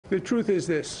The truth is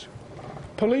this: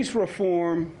 police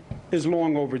reform is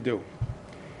long overdue.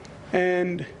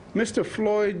 And Mr.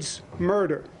 Floyd's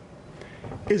murder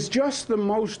is just the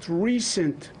most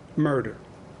recent murder.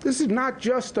 This is not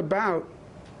just about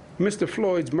Mr.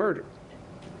 Floyd's murder.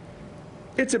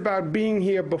 It's about being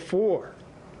here before,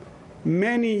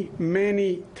 many,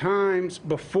 many times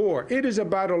before. It is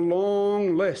about a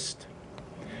long list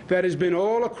that has been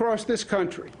all across this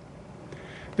country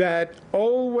that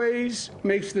always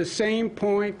makes the same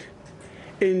point: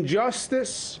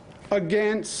 injustice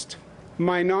against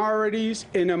minorities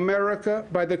in America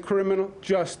by the criminal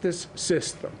justice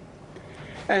system.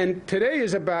 And today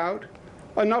is about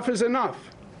enough is enough.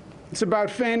 It's about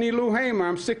Fannie Lou Hamer.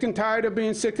 I'm sick and tired of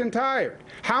being sick and tired.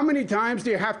 How many times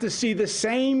do you have to see the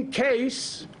same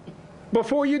case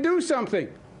before you do something?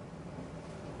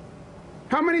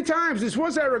 How many times? This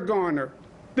was Eric Garner.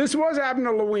 This was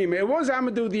Abner Louima. It was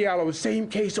Amadou Diallo. Same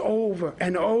case over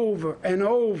and over and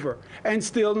over, and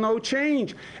still no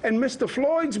change. And Mr.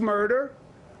 Floyd's murder,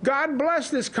 God bless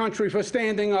this country for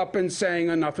standing up and saying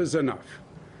enough is enough.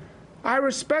 I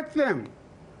respect them.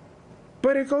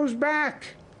 But it goes back,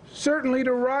 certainly,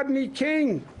 to Rodney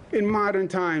King in modern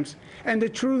times. And the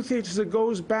truth is, it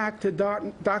goes back to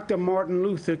Dr. Martin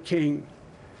Luther King,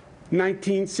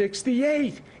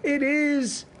 1968. It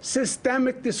is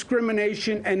systemic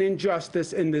discrimination and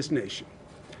injustice in this nation.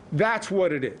 That's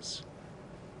what it is.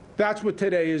 That's what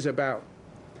today is about.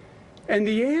 And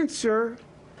the answer,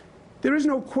 there is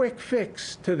no quick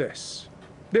fix to this.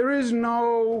 There is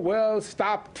no, well,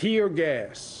 stop tear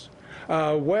gas.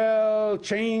 Well,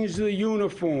 change the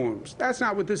uniforms. That's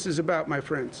not what this is about, my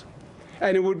friends.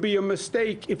 And it would be a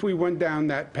mistake if we went down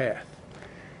that path.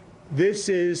 This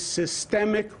is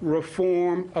systemic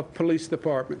reform of police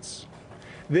departments.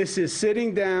 This is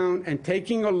sitting down and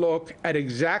taking a look at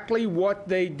exactly what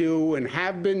they do and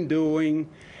have been doing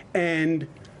and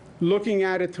looking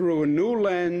at it through a new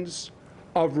lens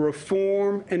of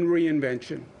reform and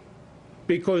reinvention.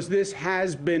 Because this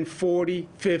has been 40,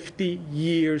 50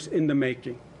 years in the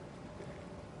making.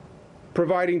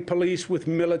 Providing police with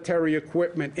military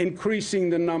equipment, increasing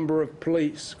the number of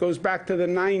police, goes back to the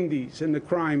 90s and the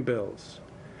crime bills.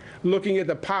 Looking at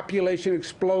the population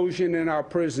explosion in our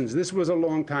prisons. This was a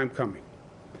long time coming.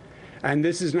 And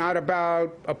this is not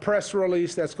about a press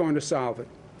release that's going to solve it.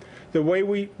 The way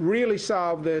we really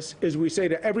solve this is we say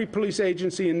to every police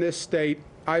agency in this state,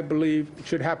 I believe it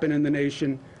should happen in the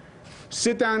nation,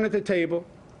 sit down at the table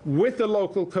with the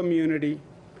local community,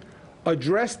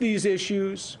 address these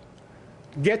issues,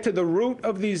 get to the root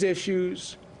of these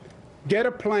issues, get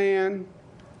a plan,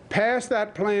 pass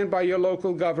that plan by your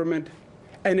local government,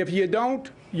 and if you don't,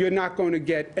 you're not going to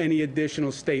get any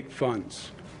additional state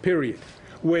funds, period.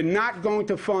 We're not going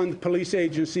to fund police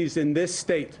agencies in this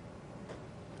state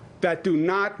that do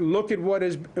not look at what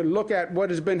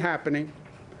has been happening,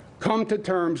 come to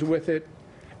terms with it,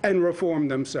 and reform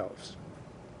themselves.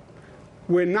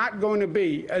 We're not going to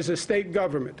be, as a state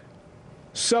government,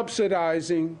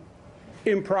 subsidizing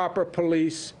improper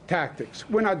police tactics.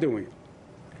 We're not doing it.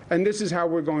 And this is how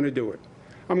we're going to do it.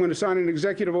 I'm going to sign an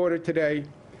executive order today.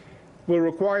 We'll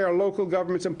require local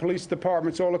governments and police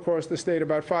departments all across the state,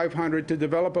 about 500, to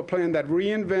develop a plan that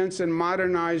reinvents and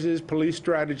modernizes police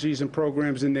strategies and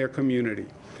programs in their community.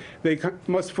 They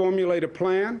must formulate a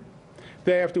plan.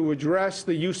 They have to address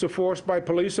the use of force by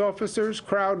police officers,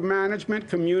 crowd management,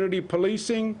 community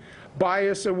policing,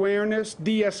 bias awareness,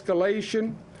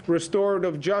 de-escalation,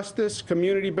 restorative justice,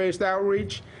 community-based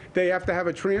outreach. They have to have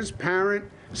a transparent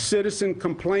citizen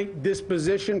complaint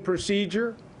disposition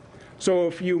procedure. So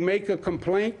if you make a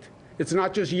complaint, it's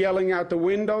not just yelling out the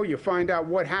window. You find out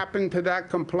what happened to that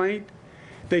complaint.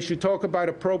 They should talk about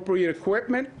appropriate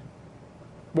equipment,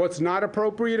 what's not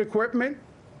appropriate equipment,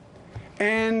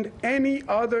 and any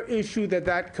other issue that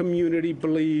that community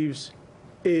believes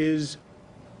is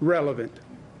relevant.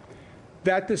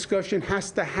 That discussion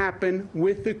has to happen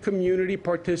with the community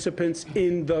participants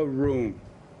in the room.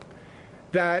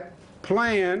 That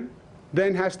plan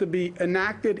then has to be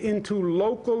enacted into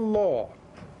local law.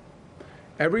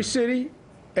 Every city,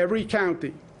 every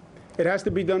county. It has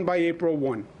to be done by April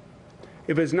 1.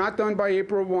 If it's not done by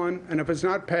April 1, and if it's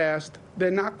not passed, they're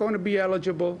not going to be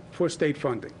eligible for state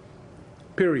funding,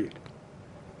 period.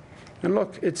 And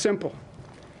look, it's simple.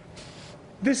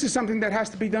 This is something that has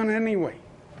to be done anyway.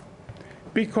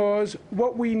 Because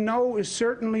what we know is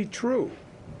certainly true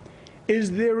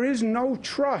is there is no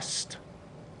trust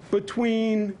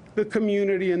between the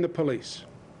community and the police.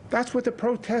 That's what the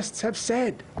protests have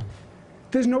said.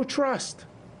 There's no trust.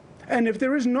 And if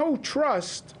there is no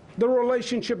trust, the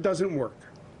relationship doesn't work.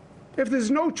 If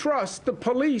there's no trust, the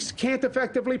police can't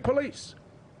effectively police.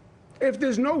 If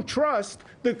there's no trust,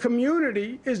 the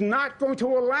community is not going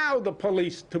to allow the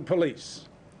police to police.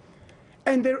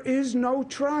 And there is no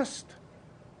trust,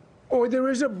 or there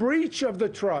is a breach of the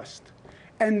trust,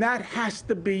 and that has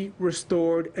to be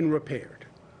restored and repaired.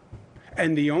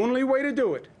 And the only way to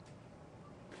do it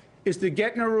is to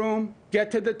get in a room,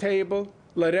 get to the table,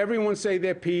 let everyone say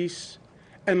their piece,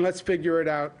 and let's figure it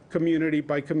out community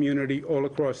by community all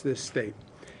across this state.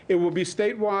 It will be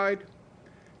statewide.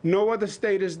 No other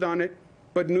state has done it,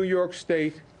 but New York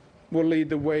State will lead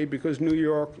the way because New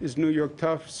York is New York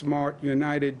tough, smart,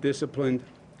 united, disciplined,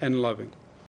 and loving.